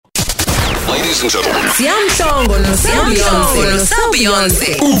Ladies and gentlemen, Siyamhlongo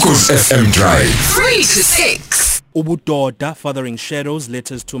noSabiyonce. Ukhozi FM Drive. 3 to 6. Ubudoda, Fathering Shadows,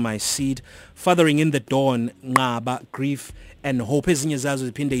 Letters to My Seed, Fathering in the Dawn, Nqaba, Grief and Hope. Ezinye zazo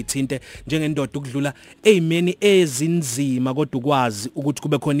ziphinde ithinte njengendoda ukudlula ezimeni ezinzima kodwa ukwazi ukuthi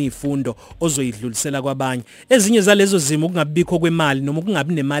kube khona izifundo ozoyidlulisela kwabanye. Ezinye zalezo zimo ukungabikho kwemali noma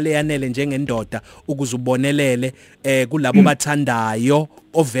ukungabi nemali eyanele njengendoda ukuze ubonelele kulabo bathandayo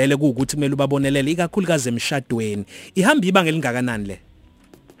ovele ukuthi kumele ubabonelele ikakhulukazi emshadweni. Ihamba ibanga elingakanani le?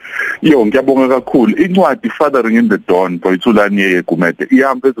 Yo ngiyabonga kakhulu incwadi Fathering in the Dawn by Thulani Yeyeye Gumede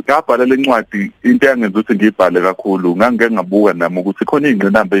ihamba ngabhala lencwadi into yangenza ukuthi ngibhale kakhulu ngangeke ngabuka nami ukuthi khona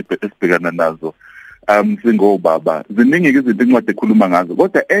izingqinamba esibhekana nazo singobaba ziningi izinto incwadi ekhuluma ngazo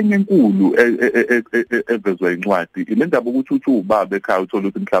kodwa enye enkulu evezwe incwadi ilendaba ukuthi uthi ubaba ekhaya uthola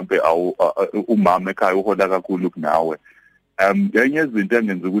ukuthi mhlambe umama ekhaya uhola kakhulu kunawe enye izinto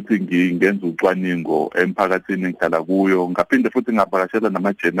engenza ukuthi ngingenza ucwaningo emphakathini engihlala kuyo ngaphinde futhi ngabhakashela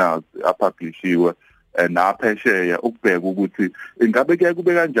nama-journals apublishiwe naphesheya ukubheka ukuthi ingabe kuye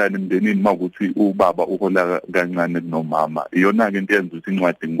kube kanjani emndenini mawukuthi ubaba uhola kancane kunomama iyona-ke into yenza ukuthi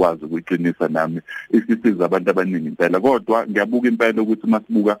incwadi ngikwazi ukuyiqinisa nami isisiza abantu abaningi impela kodwa ngiyabuka impela ukuthi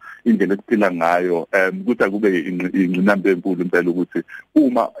masibuka indlela esiphila ngayo ukuthi akube ingqinamba enkulu impela ukuthi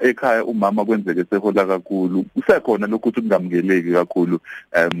uma ekhaya umama kwenzeke sehola kakhulu kusekhona lokhu ukuthi kungamukeleki kakhulu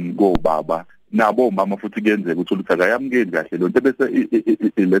kobaba nabo umama futhi kuyenzeka ukuthi akayamukeli kahle lonto bese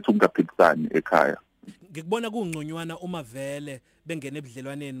iletha ukungaphikisani ekhaya. Ngikubona kungconywana uma vele bengena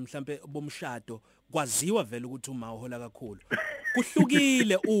ebudlelwaneni mhlambe bomshado kwaziwa vele ukuthi uma uhola kakhulu.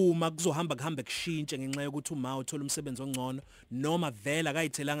 Kuhlukile uma kuzohamba kushintshe ngenxa yokuthi uma uthola umsebenzi ongcono noma vele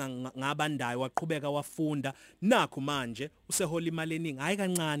akayithelanga ngabandayo waqhubeka wafunda nakho manje usehola imali eningi hayi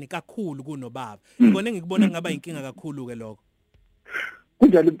kancane kakhulu kunobaba. Ngibone ngikubona ngaba inkinga kakhulu ke lokho.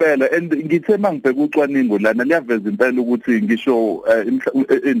 Kunjalo impela and ngithe mangibheka ucwaningo lana liyaveza impela ukuthi ngisho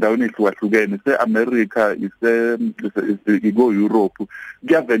endaweni ehlukahlukene se-America iko-Europe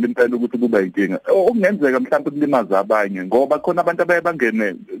kuyavela impela ukuthi kuba inkinga okungenzeka mhlawumbe kulimaza abanye ngoba khona abantu abaye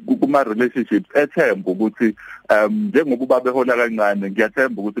bangene kuma-relationships ethemba ukuthi njengoba ubaba ehola kancane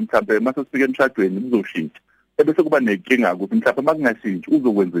ngiyathemba ukuthi mhlawumbe mase sifike emshadweni kuzoshintsha ebese kuba nenkinga ukuthi mhlawumbe makungashintsha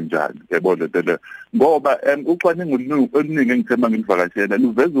uzokwenza njani yabona le ngoba ucwaningo oluningi engithemba ngilivakashela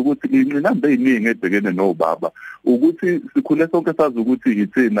luveza ukuthi ingqinamba eziningi ebhekene nobaba ukuthi sikhule sonke sazi ukuthi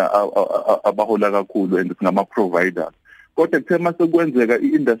yithina abahola kakhulu and singama providers kodwa kuthema sekwenzeka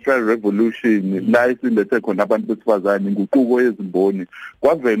i-industrial revolution la isilethe khona abantu besifazane inguquko yezimboni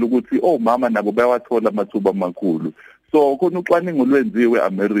kwavela ukuthi omama nabo bayawathola amathuba amakhulu. So khona ucwaningo lwenziwe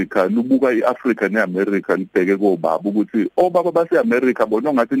America lubuka iAfrica neAmerica libheke kobaba ukuthi obaba base-America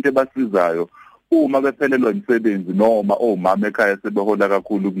bona ngathi into ebasizayo uma bephelelwa imisebenzi noma omama ekhaya sebehola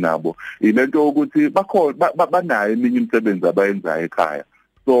kakhulu kunabo ilento ukuthi banayo eminye imisebenzi abayenzayo ekhaya.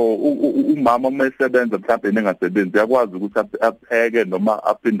 So umama uma esebenza mhlawumbe nengasebenzi yakwazi ukuthi apheke noma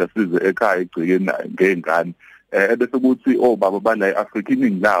aphinde asize ekhaya egcikeni ngengane ebese ukuthi obaba bala eAfrica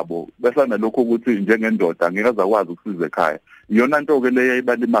iningi labo besana lokho ukuthi njengendoda angeke azakwazi ukusiza ekhaya iyona nto ke leyo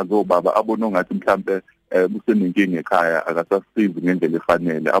ibalimaza obaba abona ngathi mhlambe kusenenkinga ekhaya akasasizi ngendlela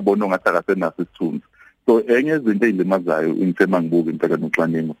efanele abona ngathi akasenaso isithunzi. So enye izinto ezilimazayo ngithema ngibuka impela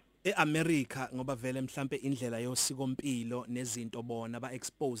nocwaningo eAmerica ngoba vele mhlambe indlela yosikompilo nezinto bona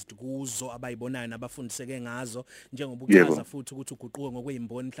ba-exposed kuzo abayibonayo nabafundiseke ngazo njengoba uchaza futhi ukuthi uguquke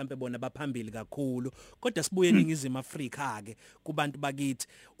ngokwezimboni mhlambe bona baphambili kakhulu kodwa sibuye eNingizimu Afrika ke kubantu bakithi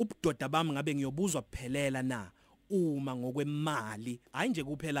ubudoda bami ngabe ngiyobuzwa kuphelela na uma ngokwemali hayi nje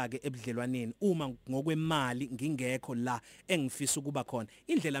kuphela ke ebudlelwaneni uma ngokwemali ngingekho la engifisa ukuba khona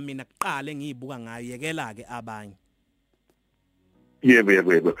indlela mina kuqala engiyibuka ngayo yekela ke abanye.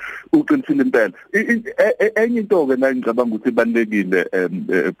 Yebo uqinisile impela enye into ke la ngicabanga ukuthi ibalekile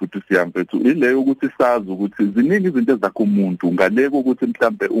ebhuti siyamfethu ileyo ukuthi sazi ukuthi ziningi izinto ezakho umuntu ngaleko ukuthi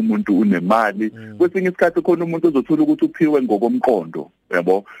mhlambe umuntu unemali kwesinye isikhathi khona umuntu ozothola ukuthi uphiwe ngokomqondo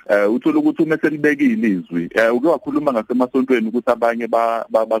yabo uthola ukuthi uma selibekile izwi uke wakhuluma ngasemasontweni ukuthi abanye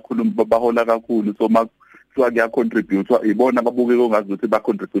bakhuluma bahola kakhulu so kuya contribute ibona babukeka ongazi ukuthi ba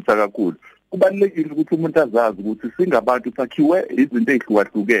contribute kakhulu. Kubalekile ukuthi umuntu azazi ukuthi singabantu sakhiwe izinto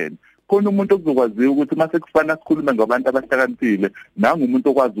ezihlukahlukene khona umuntu okuzokwazi ukuthi mase kufana sikhulume ngabantu abahlakaniphile nanga umuntu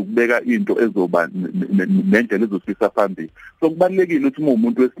okwazi ukubeka into ezoba nendlela ezosifisa phambili. So kubalekile ukuthi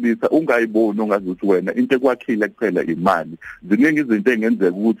umuntu wesilisa ungayiboni ongazi ukuthi wena into ekwakhile kuphela imali ziningi izinto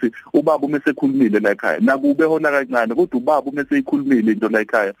engenzeka ukuthi ubaba uma esekhulumile la ekhaya nakube hola kancane kodwa ubaba uma eseyikhulumile into la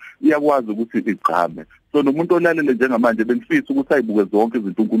ekhaya iyakwazi ukuthi igqame. so nomuntu olalele njengamanje bengifisa ukuthi ayibuke zonke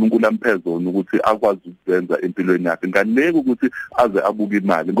izinto uNkulunkulu amphezona ukuthi akwazi ukuzenza empilweni yakhe ngaleke ukuthi aze abuke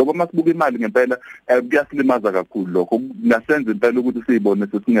imali ngoba masibuka imali ngempela kuyasilimaza kakhulu lokho nasenza impela ukuthi siyibone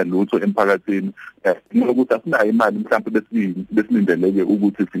sesingelutho emphakathini ukuthi asinayo imali mhlawumbe besilindeleke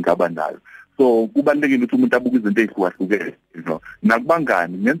ukuthi singaba nayo. So kubalekile ukuthi umuntu abuke izinto ezihlukahlukene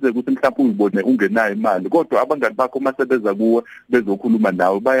nakubangani ngenzeka ukuthi mhlawumbe uyibone ungenayo imali kodwa abangani bakho masebeza kuwe bezokhuluma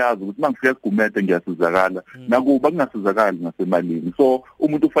nawe bayazi ukuthi mangifika Gumede ngiyasizakala nakuba kungasizakali ngasemalini. So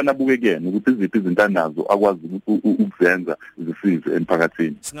umuntu ufana abuke kuyena ukuthi iziphi izinto anazo akwazi ukuzenza zisize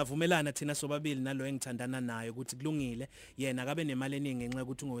emphakathini. Singavumelana thina sobabili nalo engithandana naye ukuthi kulungile yena akabe nemali eningi ngenxa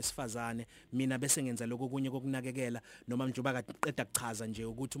yokuthi ungowesifazane mina bese ngenza lokho kunye kokunakekela noma njengoba kaqeda kuchaza nje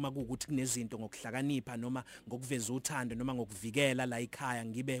ukuthi uma kuukuthi kunezinto ngokuhlakanipha noma ngokuveza uthando noma ngokuvikela la ekhaya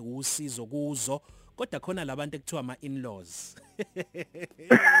ngibe usizo kuzo kodwa khona labantu ekuthiwa ama-in-laws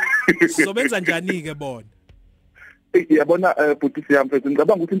sizobenza njani ke bona? Yabona bhuti yami mfethu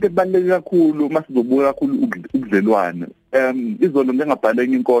ngicabanga ukuthi into ebaluleke kakhulu masizobuka kakhulu ubudlelwane izolo ngengabhala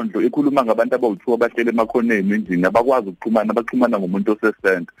enye inkondlo ikhuluma ngabantu abawuthiwa bahlele emakhoneni endini abakwazi ukuxhumana baxhumana ngomuntu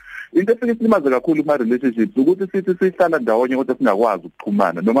osesenta. Into efike silimaze kakhulu kuma relationships ukuthi sithi sihlala ndawonye kodwa singakwazi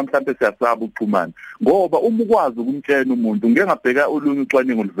ukuxhumana noma mhlawumbe siyasaba ukuxhumana ngoba uma ukwazi ukumtshena umuntu ngengabheka olunye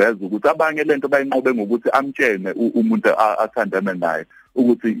ucwaningo liveza ukuthi abanye lento bayinqobe ngokuthi amtshene umuntu athandana naye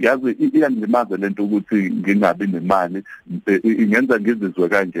ukuthi yazi iyangilimaza lento ukuthi ngingabi nemali ingenza ngizizwe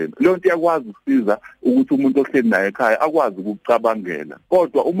kanjena. Leyo nto iyakwazi ukusiza ukuthi umuntu ohleli naye ekhaya akwazi ukucabangela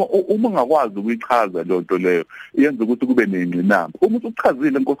kodwa uma ungakwazi ukuyichaza leyo nto leyo iyenza ukuthi kube nengcinamba. Uma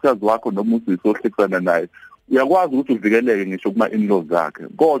usuchazile inkosikazi wakho noma usisi ohlekisana naye uyakwazi ukuthi uvikeleke ngisho kuma in-laws zakhe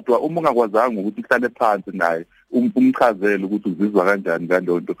kodwa uma ungakwazanga ukuthi uhlale phansi naye umchazele ukuthi uzizwa kanjani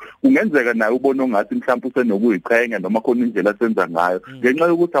ngalonto kungenzeka naye ubone ongathi mhlawumbe usenokuyiqhenya noma khona indlela asenza ngayo ngenxa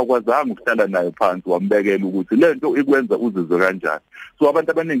yokuthi akwazanga ukuhlala naye phansi wambekela ukuthi lento ikwenza uzizwe kanjani. So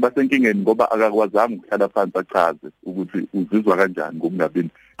abantu abaningi basenkingeni ngoba akakwazanga ukuhlala phansi achaze ukuthi uzizwa kanjani ngokungabi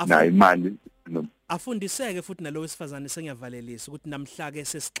nayo imali. Afundiseke futhi nalo wesifazane sengiyavalelisa ukuthi namhla ke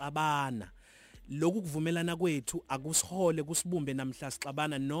sesixabana lokhu kuvumelana kwethu akusihole kusibumbe namhla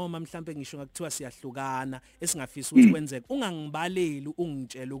sixabana noma mhlambe ngisho ngakuthiwa siyahlukana esingafisa ukuthi kwenzeke ungangibaleli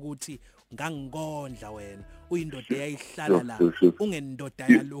ungitshela ukuthi ngangikondla wena uyindoda eyayihlala la ungendoda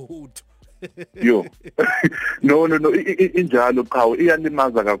yalutho yo no injalo qhawe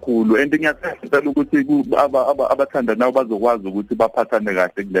iyalimaza kakhulu and ngiyathemba ukuthi abathandanayo bazokwazi ukuthi baphathane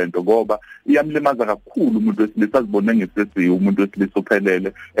kahle kulento ngoba iyamlimaza kakhulu umuntu wesilisa azibone ngesesi umuntu wesilisa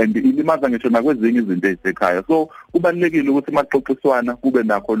ophelele and ilimaza ngisho nakwezinye izinto ezisekhaya. So kubalekile ukuthi maxoxiswana kube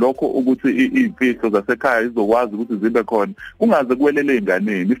nakho lokho ukuthi izifihlo zasekhaya izokwazi ukuthi zibe khona kungaze kuwelele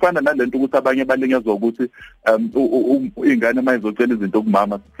inganeni ifana nalento ukuthi abanye balinyazwa ukuthi ingane mayizotshela izinto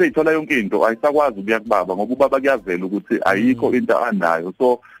kumama seyithola yonke into ayisakwazi ukuya kubaba ngoba ubaba kuyavela ukuthi ayikho into anayo.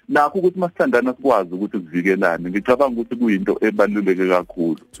 So nakho ukuthi masithandana sikwazi ukuthi kuvikelane ngicabanga ukuthi kuyinto ebaluleke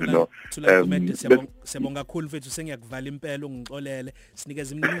kakhulu siyabonga kakhulu mfethu sengiyakuvala impela ungixolele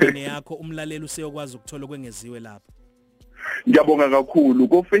sinikeza imininingwane yakho umlaleli useyokwazi ukuthola okwengeziwe lapha. Ngiyabonga kakhulu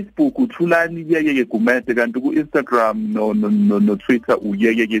ku Facebook Thulani Yeyeye Gumede kanti ku Instagram no Twitter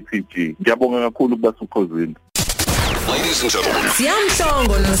uyeyeye TG. Ngiyabonga kakhulu kuba sukhozini. Ladies and gentlemen,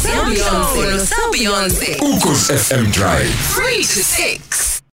 Siyamhlongo no Beyonce. Ukhozi FM Drive 3 to 6.